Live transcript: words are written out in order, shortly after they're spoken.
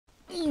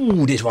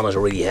Ooh, this one is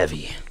really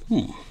heavy.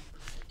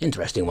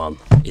 Interesting one.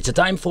 It's a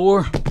time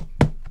for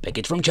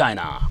package from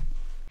China.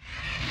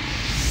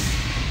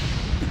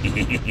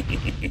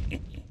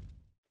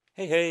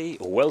 Hey,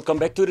 welcome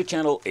back to the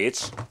channel.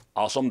 It's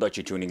awesome that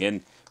you're tuning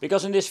in,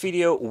 because in this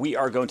video we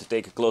are going to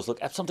take a close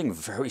look at something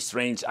very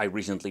strange I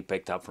recently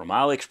picked up from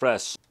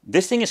AliExpress.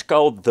 This thing is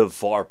called the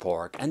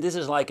Varpark, and this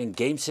is like a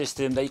game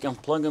system that you can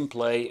plug and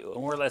play,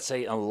 or let's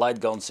say a light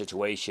gun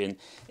situation.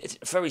 It's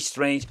very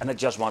strange and I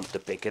just wanted to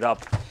pick it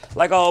up.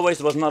 Like always,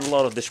 there was not a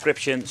lot of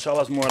description, so I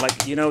was more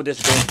like, you know, this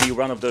is going to be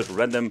one of those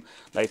random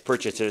like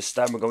purchases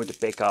that we're going to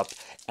pick up,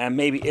 and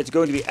maybe it's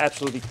going to be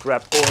absolutely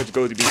crap or it's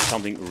going to be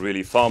something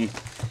really fun.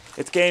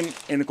 It came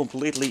in a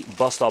completely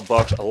bust up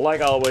box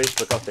like always,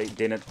 because they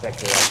didn't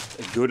pack it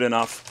up good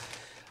enough.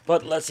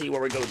 But let's see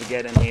what we're going to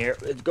get in here.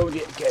 It's going to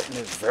get in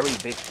a very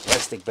big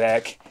plastic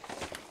bag.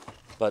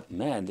 But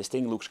man, this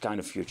thing looks kind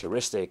of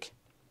futuristic.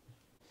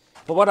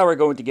 But what are we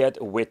going to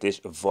get with this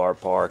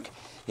Varpark?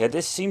 Yeah,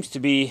 this seems to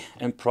be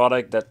a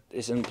product that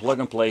is a plug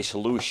and play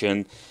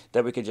solution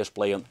that we can just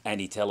play on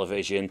any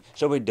television,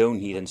 so we don't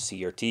need a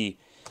CRT.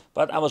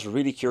 But I was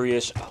really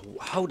curious,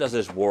 how does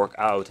this work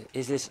out?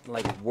 Is this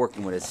like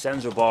working with a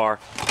sensor bar,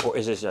 or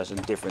is this just a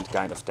different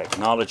kind of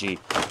technology?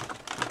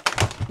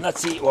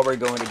 Let's see what we're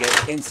going to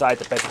get inside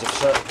the package.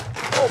 So,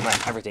 oh man,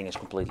 everything is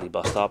completely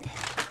bust up.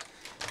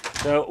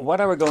 So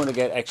what are we going to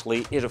get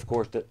actually is of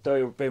course the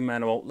Toy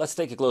manual. Let's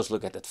take a close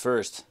look at that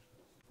first.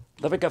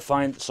 Then we can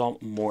find some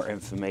more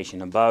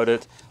information about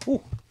it.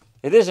 Ooh,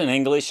 it is in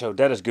English, so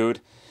that is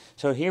good.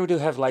 So here we do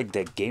have like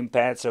the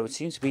gamepad. So it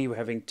seems to be we're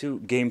having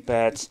two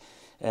gamepads.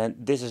 And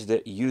this is the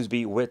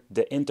USB with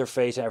the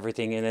interface and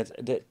everything in it,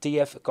 the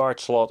TF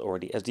card slot or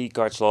the SD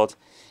card slot.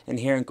 And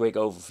here a quick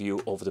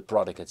overview of the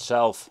product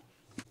itself.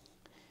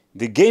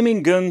 The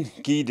gaming gun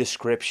key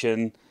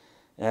description.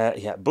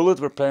 Yeah, bullet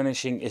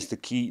replenishing is the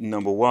key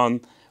number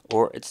 1.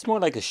 Or it's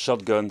more like a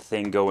shotgun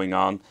thing going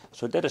on.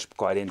 So that is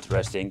quite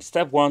interesting.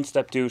 Step 1,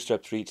 step 2,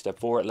 step 3, step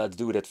 4. Let's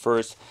do that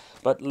first.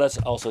 But let's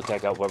also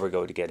check out what we're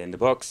going to get in the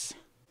box.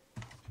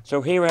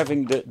 So here we're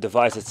having the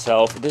device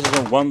itself. This is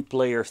a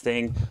one-player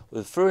thing.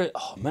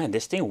 Oh man,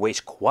 this thing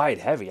weighs quite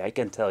heavy, I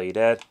can tell you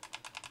that.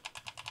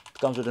 It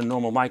comes with a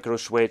normal micro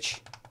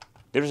switch.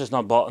 There is just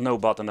no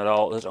button at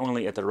all. It's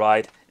only at the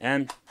right.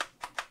 And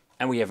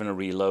we have a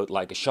reload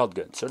like a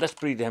shotgun. So that's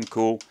pretty damn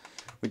cool.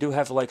 We do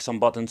have like some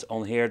buttons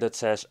on here that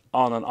says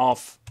on and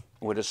off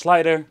with a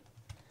slider.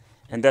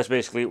 And that's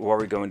basically what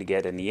we're going to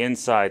get in the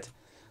inside.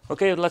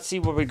 Okay, let's see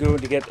what we're going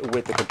to get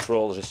with the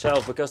controllers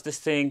itself, because this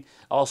thing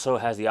also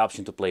has the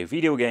option to play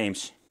video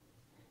games.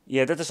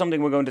 Yeah, that is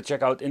something we're going to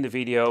check out in the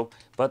video,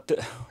 but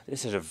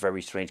this is a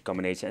very strange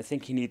combination. I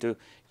think you need to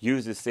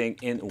use this thing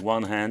in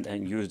one hand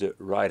and use the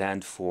right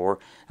hand for,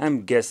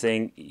 I'm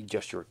guessing,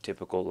 just your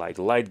typical like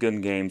light gun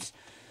games.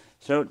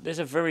 So this is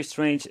a very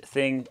strange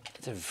thing.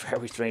 It's a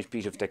very strange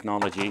piece of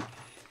technology.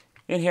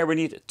 In here we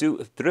need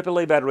two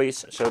AAA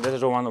batteries, so this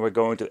is the one that we're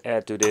going to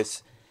add to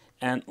this.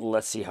 And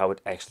let's see how it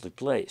actually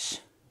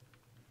plays.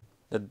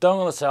 The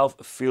dongle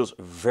itself feels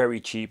very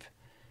cheap.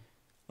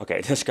 Okay,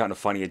 that's kind of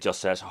funny. It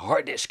just says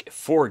hard disk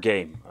for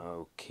game.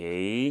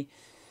 Okay.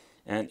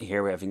 And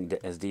here we're having the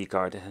SD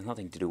card. It has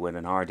nothing to do with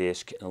an hard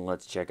disk. And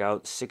let's check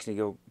out 60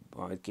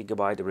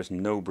 gigabyte. There is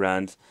no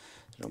brand.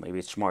 So maybe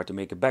it's smart to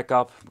make a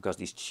backup, because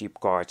these cheap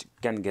cards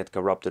can get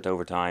corrupted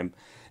over time.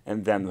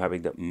 And then we're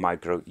having the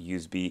micro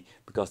USB,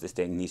 because this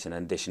thing needs an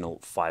additional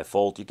 5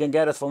 volt. You can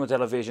get it from a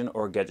television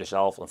or get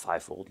yourself a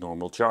 5 volt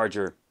normal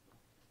charger.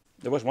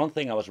 There was one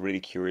thing I was really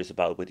curious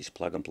about with these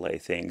plug and play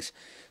things.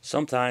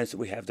 Sometimes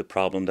we have the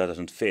problem that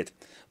doesn't fit.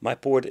 My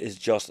port is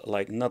just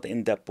like not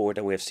in that port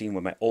that we have seen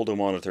with my older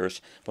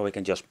monitors, but we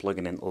can just plug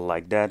it in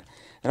like that.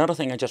 Another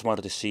thing I just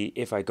wanted to see,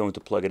 if I'm going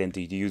to plug it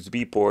into the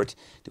USB port,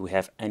 do we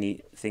have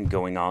anything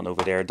going on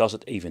over there? Does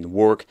it even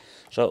work?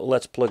 So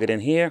let's plug it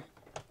in here.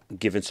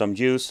 Give it some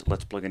juice.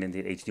 Let's plug it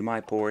into the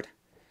HDMI port.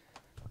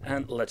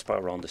 And let's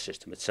power on the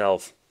system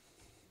itself.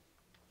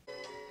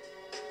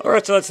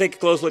 Alright, so let's take a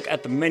close look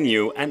at the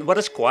menu, and what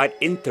is quite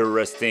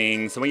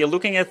interesting. So when you're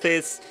looking at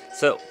this,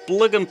 so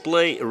plug and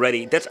play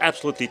ready, that's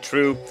absolutely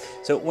true.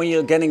 So when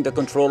you're getting the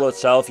controller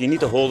itself, you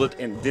need to hold it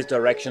in this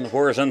direction,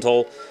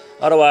 horizontal.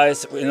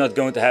 Otherwise, we're not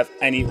going to have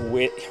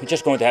we're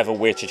just going to have a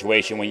weird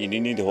situation when you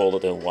need to hold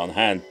it in one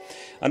hand.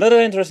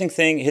 Another interesting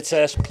thing, it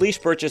says, please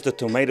purchase the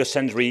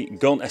Somatosensory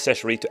gun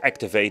accessory to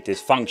activate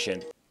this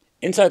function.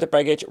 Inside the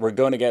package we're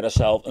going to get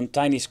ourselves a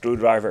tiny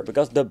screwdriver,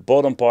 because the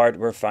bottom part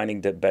we're finding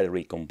the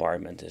battery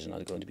compartment is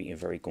not going to be a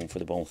very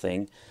comfortable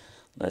thing.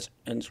 Let's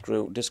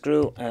unscrew the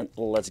screw and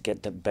let's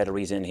get the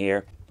batteries in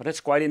here. But it's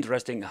quite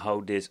interesting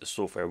how this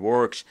software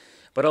works.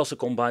 But also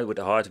combined with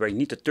the hardware, you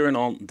need to turn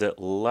on the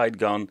light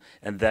gun,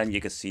 and then you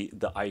can see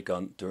the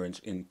icon turns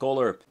in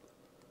color.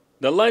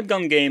 The light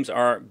gun games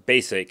are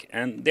basic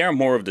and they're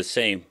more of the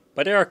same,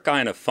 but they are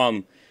kind of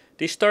fun.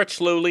 They start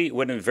slowly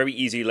with a very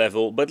easy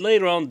level, but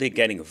later on they're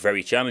getting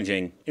very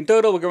challenging. In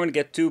total we're going to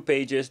get 2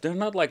 pages. They're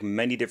not like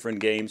many different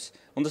games.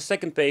 On the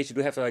second page you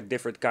do have like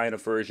different kind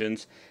of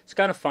versions. It's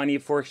kind of funny,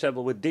 for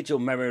example with digital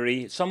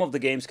memory, some of the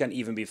games can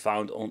even be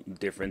found on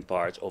different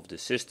parts of the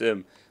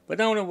system. But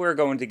now what we're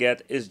going to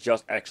get is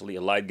just actually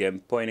a light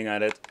gun pointing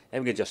at it,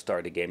 and we can just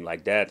start the game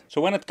like that.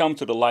 So when it comes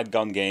to the light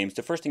gun games,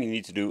 the first thing you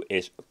need to do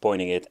is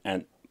pointing it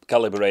and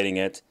calibrating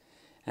it.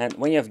 And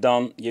when you have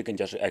done, you can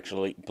just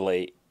actually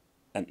play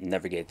and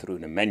navigate through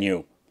the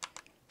menu.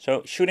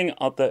 So shooting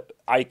at the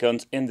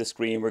icons in the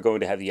screen, we're going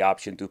to have the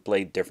option to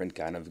play different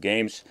kind of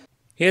games.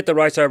 Here at the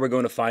right side we're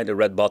going to find a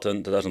red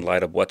button that doesn't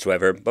light up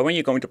whatsoever, but when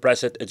you're going to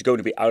press it, it's going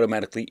to be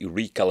automatically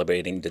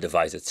recalibrating the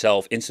device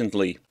itself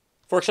instantly.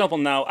 For example,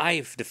 now I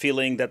have the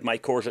feeling that my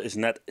cursor is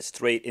not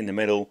straight in the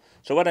middle,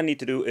 so what I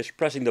need to do is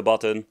pressing the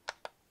button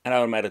and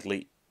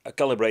automatically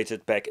calibrates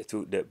it back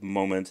to the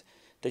moment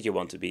that you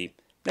want to be.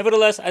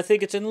 Nevertheless, I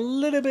think it's a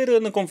little bit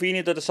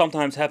inconvenient that it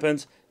sometimes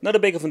happens. Not a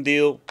big of a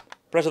deal.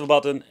 Press of a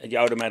button and you're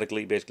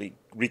automatically basically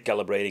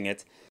recalibrating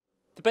it.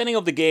 Depending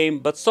on the game,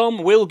 but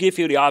some will give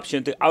you the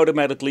option to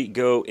automatically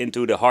go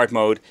into the hard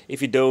mode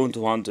if you don't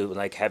want to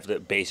like have the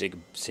basic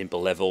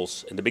simple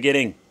levels in the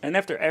beginning. And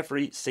after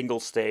every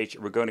single stage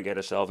we're going to get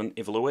ourselves an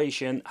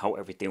evaluation, how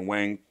everything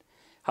went,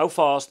 how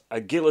fast,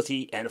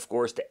 agility and of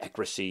course the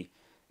accuracy.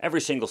 Every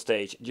single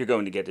stage you're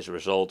going to get this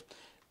result.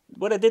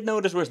 What I did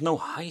notice was no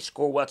high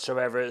score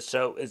whatsoever,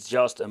 so it's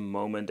just a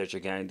moment that you're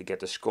going to get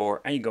the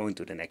score and you're going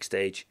to the next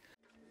stage.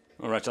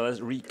 Alright, so let's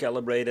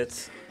recalibrate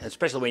it,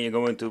 especially when you're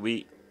going to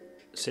be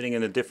sitting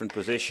in a different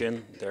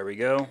position. There we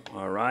go.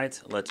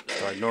 Alright, let's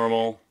start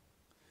normal.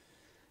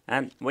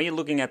 And when you're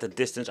looking at the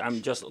distance,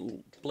 I'm just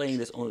playing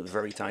this on a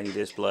very tiny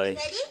display.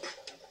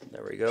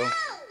 There we go.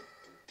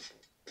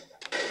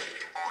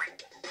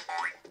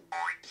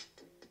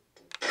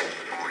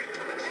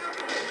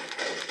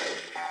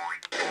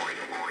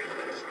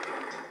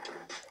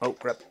 Oh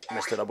crap,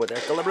 messed it up with that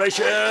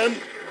calibration.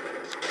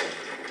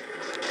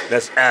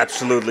 That's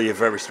absolutely a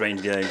very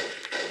strange game.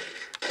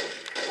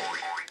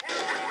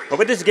 But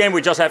with this game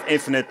we just have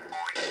infinite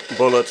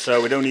bullets,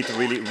 so we don't need to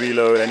really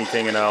reload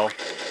anything and all.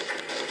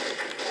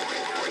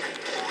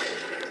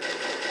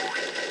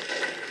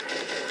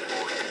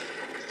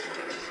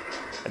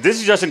 And this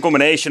is just a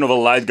combination of a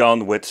light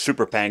gun with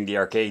Super Pang, the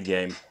arcade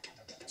game.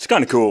 It's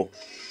kind of cool.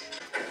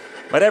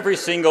 But every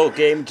single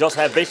game just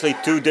have basically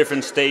 2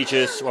 different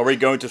stages where we're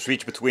going to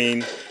switch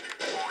between.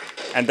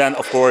 And then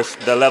of course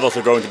the levels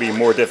are going to be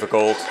more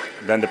difficult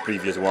than the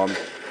previous one.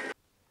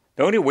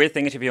 The only weird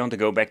thing is if you want to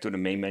go back to the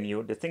main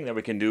menu, the thing that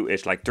we can do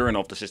is like turn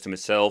off the system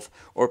itself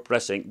or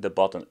pressing the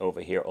button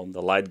over here on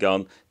the light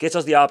gun. Gives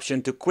us the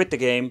option to quit the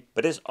game,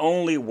 but this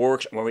only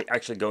works when we're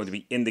actually going to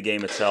be in the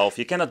game itself.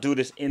 You cannot do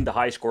this in the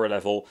high score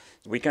level.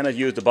 We cannot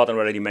use the button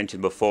already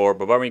mentioned before,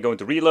 but when we're going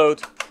to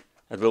reload,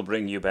 it will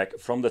bring you back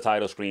from the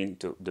title screen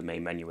to the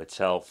main menu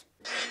itself.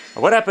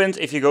 And what happens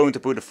if you're going to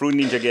put a Fruit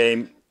Ninja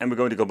game and we're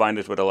going to combine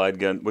this with a light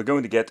gun? We're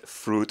going to get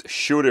Fruit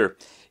Shooter.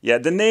 Yeah,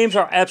 the names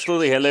are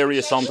absolutely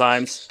hilarious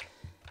sometimes.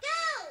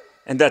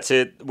 And that's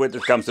it when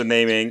it comes to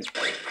naming.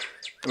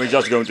 We're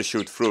just going to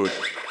shoot fruit.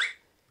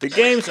 The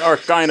games are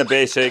kind of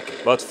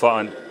basic, but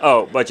fun.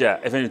 Oh, but yeah,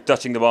 if I'm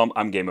touching the bomb,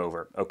 I'm game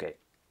over. Okay.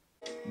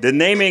 The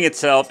naming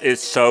itself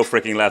is so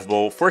freaking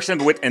laughable. For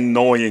example with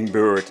Annoying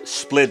Bird,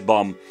 Split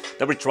Bomb,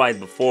 that we tried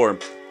before.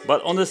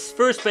 But on this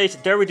first page,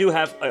 there we do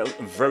have a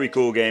very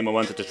cool game I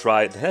wanted to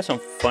try. It has some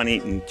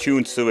funny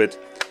tunes to it.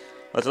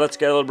 But let's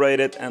calibrate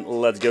it and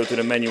let's go to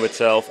the menu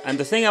itself. And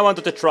the thing I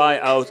wanted to try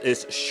out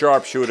is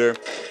Sharpshooter.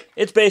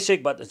 It's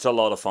basic, but it's a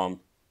lot of fun.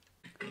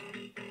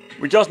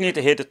 We just need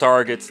to hit the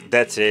targets,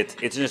 that's it.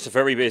 It's just a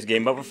very basic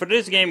game, but for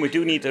this game we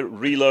do need to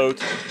reload.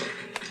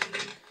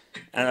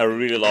 And I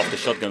really love the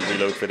shotgun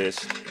reload for this.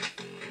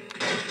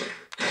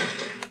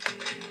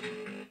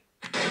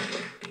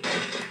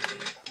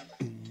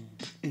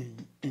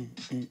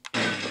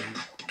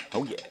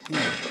 Oh yeah.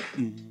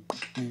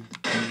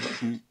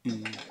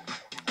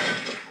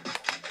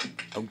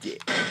 Oh yeah.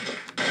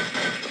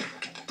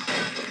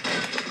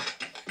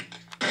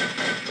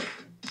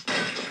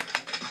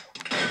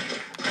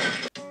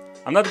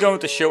 I'm not going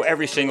to show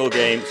every single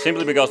game,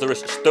 simply because there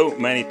is so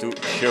many to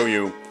show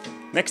you.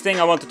 Next thing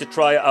I wanted to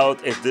try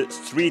out is the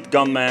Street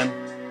Gunman.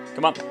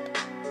 Come on.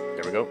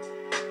 There we go.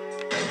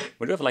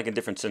 We do have like a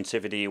different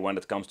sensitivity when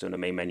it comes to the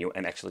main menu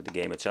and actually the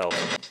game itself.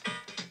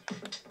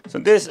 So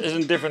this is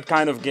a different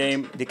kind of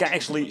game. They can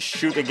actually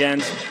shoot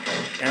against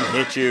and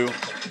hit you.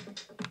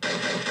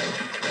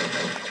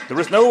 There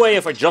is no way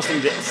of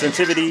adjusting the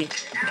sensitivity.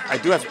 I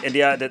do have an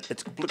idea that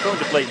it's going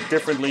to play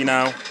differently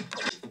now.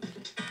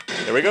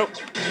 There we go.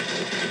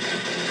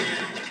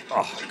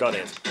 Oh, got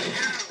it.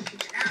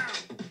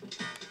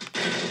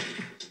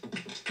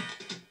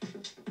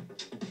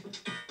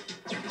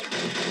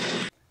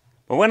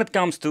 But when it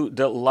comes to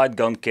the light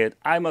gun kit,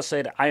 I must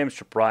say that I am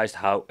surprised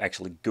how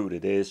actually good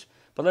it is.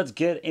 But let's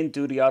get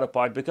into the other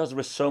part, because there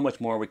is so much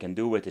more we can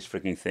do with this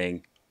freaking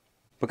thing.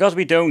 Because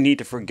we don't need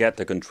to forget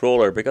the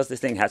controller, because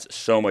this thing has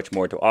so much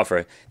more to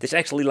offer. This is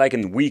actually like a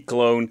Wii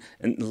clone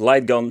and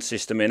light gun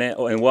system in it,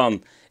 in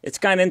one. It's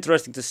kind of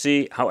interesting to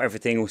see how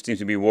everything seems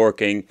to be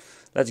working.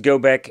 Let's go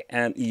back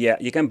and yeah,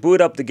 you can boot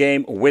up the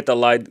game with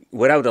the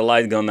without the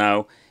light gun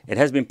now. It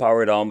has been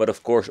powered on, but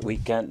of course we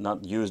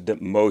cannot use the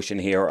motion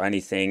here or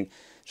anything.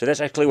 So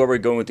that's actually what we're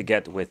going to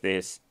get with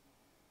this.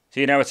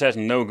 See, now it says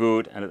no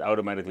good and it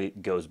automatically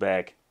goes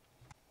back.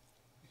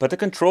 But the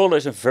controller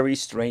is a very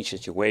strange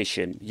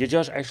situation. You're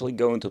just actually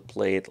going to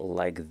play it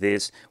like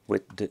this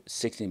with the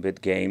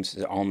 16-bit games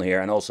on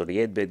here and also the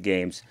 8-bit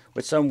games.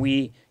 With some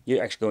Wii,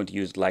 you're actually going to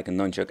use like a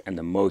nunchuck and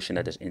the motion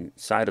that is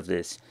inside of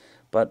this.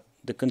 But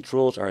the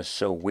controls are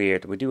so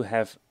weird. We do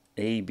have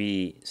A,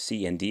 B,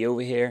 C and D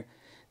over here.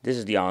 This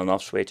is the on and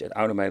off switch. It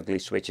automatically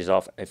switches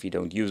off if you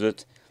don't use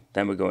it.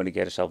 Then we're going to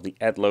get ourselves the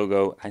add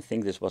logo. I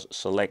think this was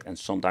select and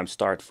sometimes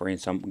start for in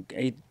some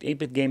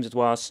 8-bit games it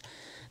was.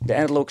 The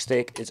analog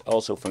stick is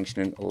also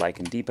functioning like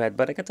a D-pad,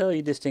 but I can tell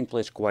you this thing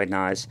plays quite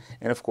nice.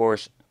 And of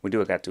course, we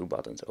do got 2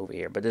 buttons over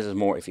here, but this is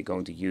more if you're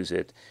going to use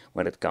it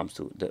when it comes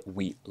to the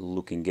Wii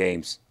looking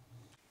games.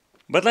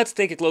 But let's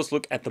take a close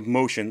look at the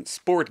motion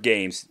sport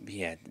games.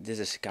 Yeah, this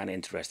is kind of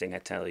interesting, I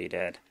tell you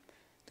that.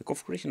 The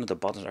configuration of the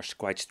buttons are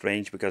quite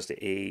strange because the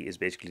A is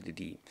basically the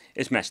D.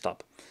 It's messed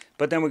up.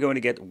 But then we're going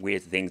to get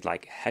weird things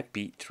like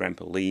Happy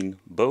Trampoline,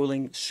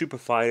 Bowling, Super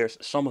Fighters.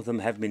 Some of them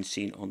have been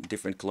seen on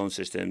different clone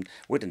systems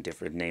with a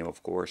different name,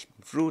 of course.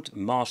 Fruit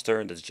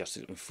Master, that's just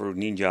a Fruit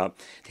Ninja.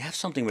 They have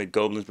something with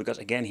goblins because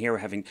again here we're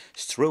having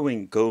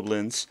throwing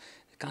goblins.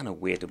 Kind of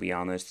weird to be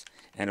honest.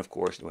 And of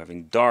course we're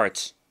having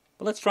darts.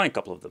 But let's try a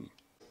couple of them.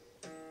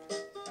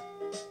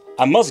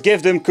 I must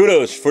give them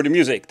kudos for the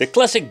music. The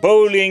classic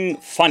bowling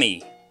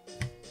funny.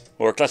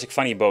 Or classic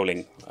funny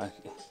bowling.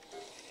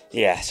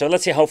 Yeah, so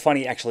let's see how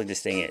funny actually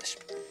this thing is.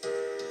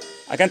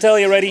 I can tell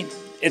you already,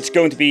 it's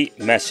going to be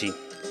messy.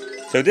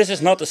 So this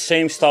is not the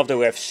same stuff that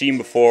we have seen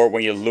before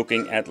when you're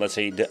looking at, let's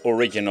say, the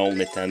original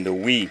Nintendo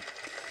Wii.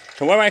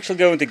 So what I'm actually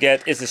going to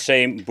get is the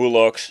same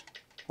bullocks,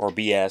 or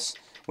BS,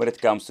 when it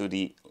comes to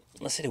the,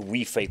 let's say, the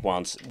Wii fake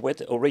ones. With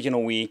the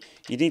original Wii,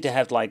 you need to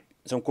have like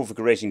some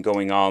configuration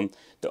going on.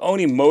 The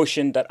only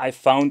motion that I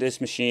found this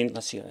machine,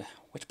 let's see,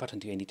 which button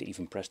do you need to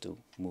even press to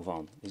move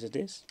on? Is it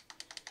this?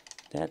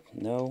 That?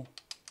 No.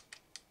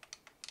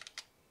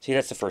 See,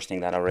 that's the first thing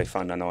that I already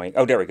found annoying.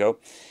 Oh, there we go.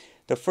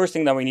 The first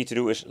thing that we need to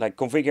do is like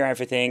configure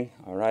everything.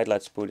 Alright,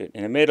 let's put it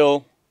in the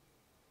middle.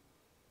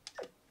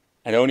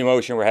 And the only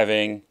motion we're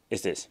having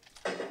is this.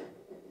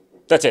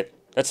 That's it.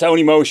 That's the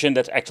only motion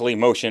that's actually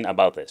motion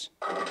about this.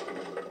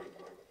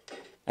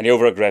 And the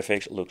overall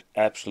graphics look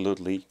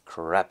absolutely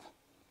crap.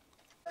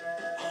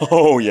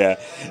 Oh yeah,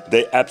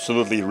 they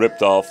absolutely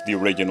ripped off the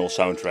original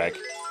soundtrack.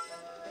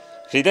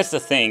 See, that's the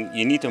thing,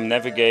 you need to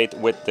navigate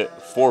with the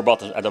 4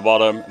 buttons at the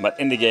bottom, but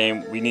in the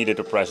game we needed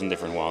to press a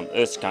different one.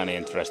 It's kind of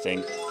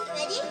interesting.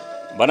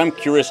 But I'm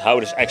curious how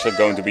this is actually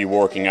going to be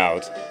working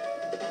out.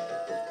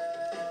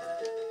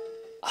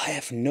 I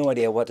have no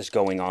idea what is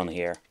going on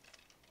here.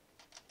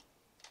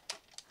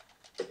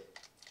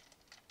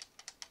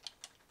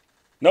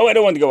 No, I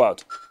don't want to go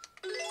out.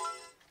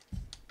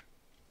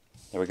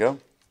 There we go.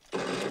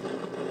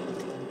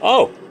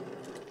 Oh!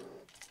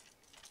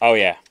 Oh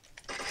yeah.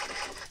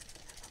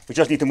 We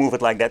just need to move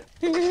it like that.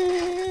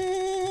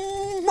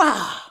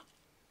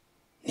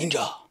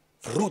 Ninja!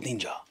 Fruit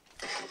Ninja!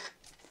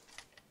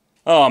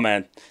 Oh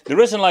man, there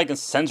isn't like a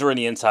sensor on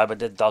the inside,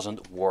 but it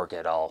doesn't work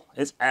at all.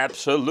 It's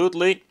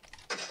absolutely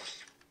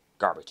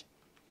garbage.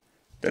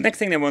 The next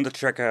thing I want to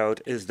check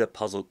out is the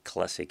Puzzle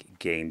Classic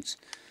games.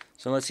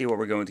 So let's see what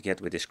we're going to get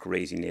with this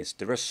craziness.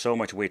 There is so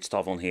much weird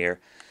stuff on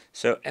here.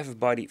 So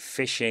everybody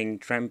fishing,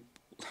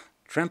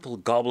 trample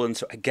goblins,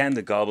 so again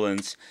the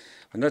goblins.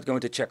 I'm not going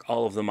to check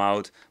all of them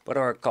out, but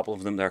there are a couple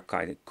of them that are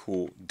kind of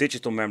cool.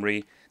 Digital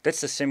memory, that's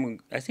the same,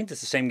 I think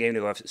that's the same game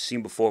that I've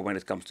seen before when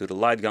it comes to the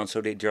light gun,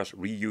 so they're just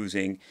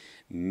reusing,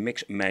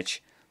 mix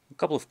match, a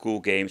couple of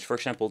cool games. For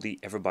example, the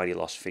Everybody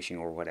Loves Fishing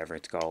or whatever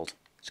it's called.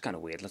 It's kind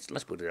of weird, let's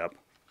put it up.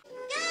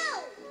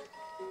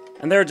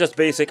 And they're just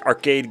basic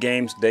arcade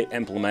games they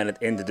implemented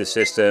into the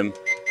system.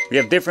 We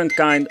have different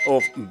kind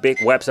of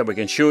big webs that we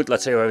can shoot.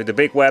 Let's say we have the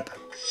big web.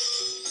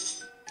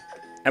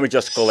 And we're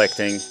just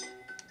collecting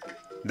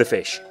the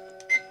fish.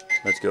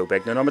 Let's go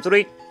back to number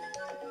 3.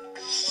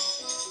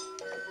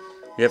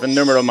 We have a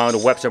number amount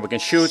of webs that we can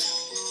shoot.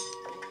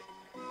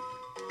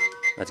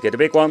 Let's get the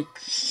big one.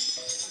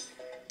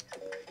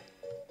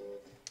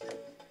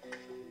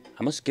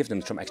 I must give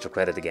them some extra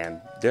credit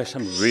again. There's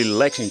some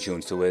relaxing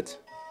tunes to it.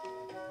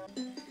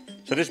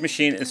 So this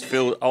machine is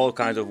filled with all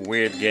kinds of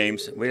weird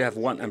games. We have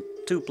 1 and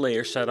 2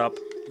 players set up.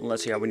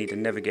 Let's see how we need to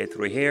navigate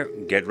through here.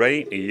 Get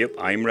ready. Yep,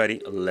 I'm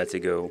ready. Let's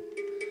go.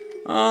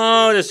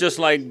 Oh, it's just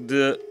like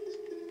the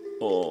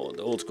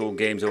old school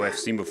games that I've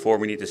seen before.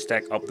 We need to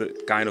stack up the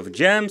kind of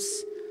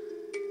gems.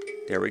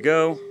 There we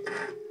go.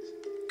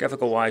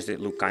 Graphical wise, they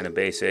look kind of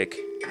basic.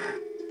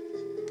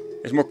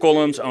 There's more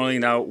columns, only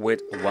now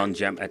with 1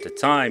 gem at a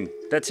time.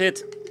 That's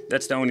it.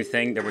 That's the only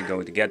thing that we're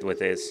going to get with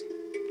this.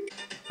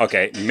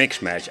 Okay,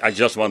 mix match. I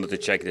just wanted to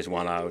check this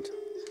one out.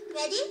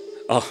 Ready?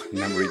 Oh,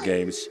 memory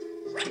games.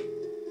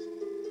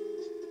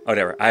 Oh,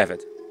 there, I have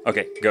it.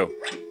 Okay, go.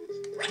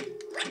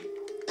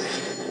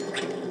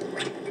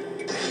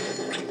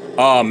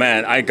 Oh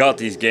man, I got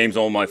these games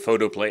on my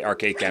PhotoPlay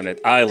arcade cabinet.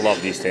 I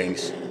love these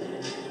things.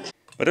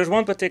 But there's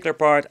one particular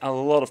part a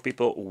lot of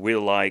people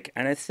will like,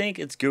 and I think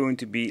it's going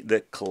to be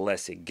the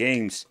classic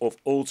games of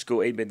old school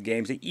 8-bit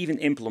games. They even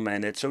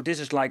implemented, so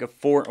this is like a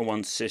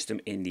 4-in-1 system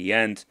in the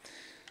end.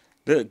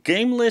 The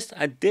game list,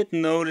 I did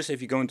notice,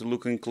 if you're going to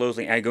look in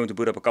closely, I'm going to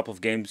put up a couple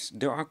of games.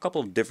 There are a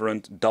couple of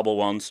different double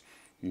ones.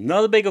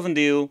 Not a big of a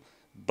deal,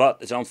 but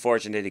it's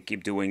unfortunate they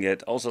keep doing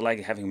it. Also like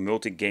having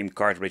multi-game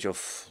cartridge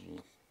of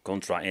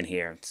Contra in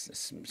here.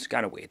 It's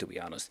kind of weird, to be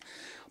honest.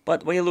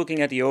 But when you're looking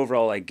at the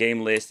overall like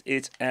game list,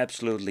 it's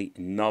absolutely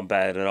not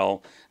bad at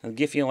all. I'll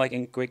give you like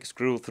a quick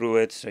scroll through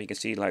it so you can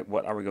see like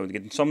what are we going to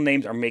get. Some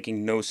names are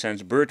making no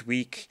sense. Bird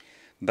Week,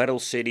 Battle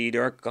City,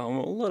 there are a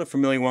lot of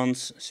familiar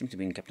ones. Seem to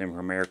be in Captain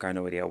America,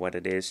 no idea what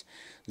it is.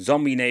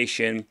 Zombie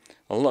Nation,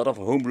 a lot of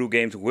homebrew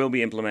games will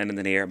be implemented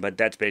in here, but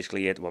that's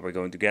basically it, what we're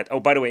going to get.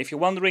 Oh, by the way, if you're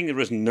wondering, there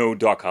is no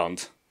Duck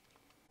Hunt.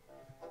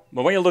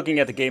 But when you're looking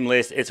at the game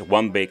list, it's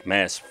one big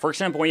mess. For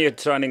example, when you're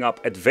turning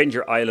up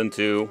Adventure Island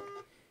 2,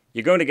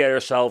 you're going to get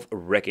yourself a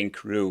Wrecking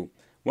Crew.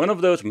 One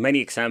of those many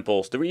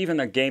examples. There even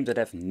are games that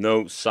have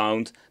no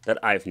sound that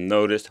I've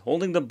noticed.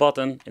 Holding the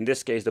button, in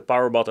this case the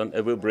power button,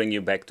 it will bring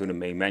you back to the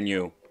main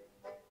menu.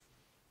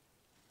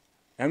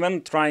 And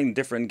when trying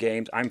different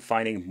games, I'm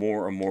finding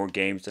more and more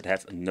games that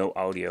have no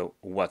audio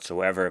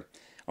whatsoever.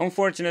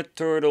 Unfortunate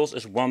Turtles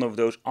is one of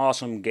those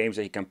awesome games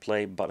that you can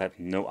play but have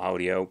no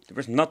audio. There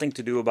is nothing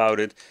to do about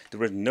it.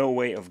 There is no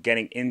way of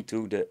getting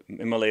into the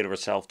emulator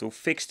itself to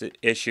fix the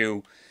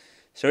issue.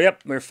 So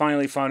yep, we're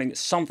finally finding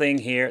something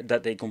here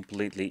that they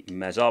completely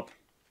mess up.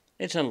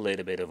 It's a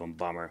little bit of a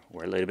bummer,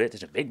 or a little bit,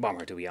 it's a big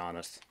bummer to be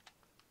honest.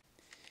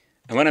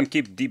 And when I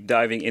keep deep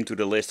diving into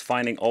the list,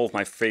 finding all of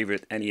my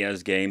favorite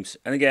NES games,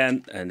 and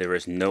again, there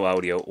is no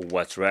audio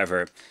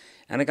whatsoever.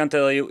 And I can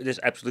tell you, it is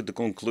absolutely the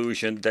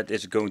conclusion that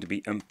it's going to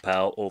be a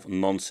pile of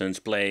nonsense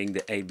playing the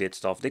 8-bit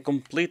stuff. They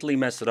completely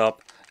messed it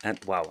up, and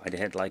wow, I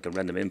had like a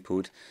random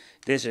input.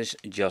 This is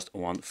just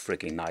one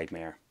freaking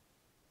nightmare.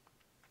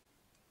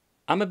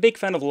 I'm a big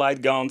fan of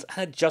light guns, and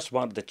I just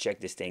wanted to check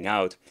this thing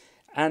out.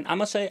 And I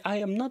must say, I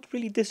am not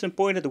really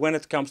disappointed when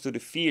it comes to the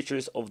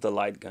features of the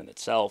light gun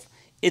itself.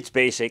 It's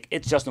basic,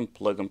 it's just a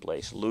plug and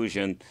play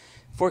solution.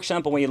 For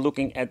example, when you're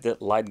looking at the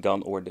light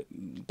gun or the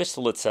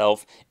pistol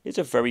itself, it's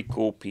a very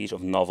cool piece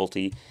of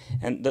novelty.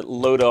 And the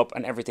load up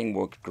and everything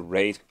works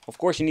great. Of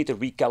course, you need to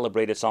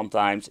recalibrate it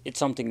sometimes. It's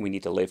something we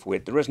need to live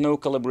with. There is no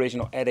calibration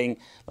or adding,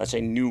 let's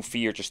say, new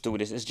features to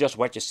this. It's just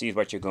what you see is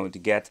what you're going to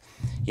get.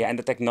 Yeah, and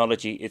the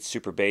technology, it's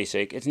super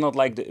basic. It's not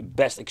like the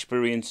best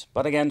experience,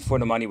 but again, for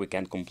the money, we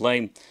can't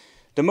complain.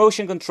 The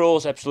motion control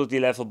is absolutely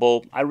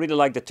lovable. I really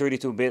like the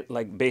 32-bit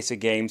like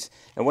basic games,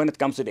 and when it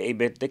comes to the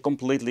 8-bit, they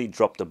completely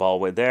dropped the ball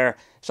with there.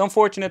 So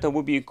unfortunate, that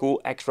would be a cool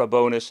extra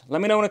bonus.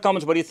 Let me know in the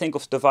comments what you think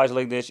of a device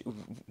like this.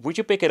 Would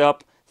you pick it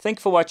up? Thank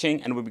you for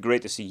watching, and it would be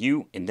great to see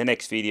you in the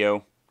next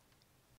video.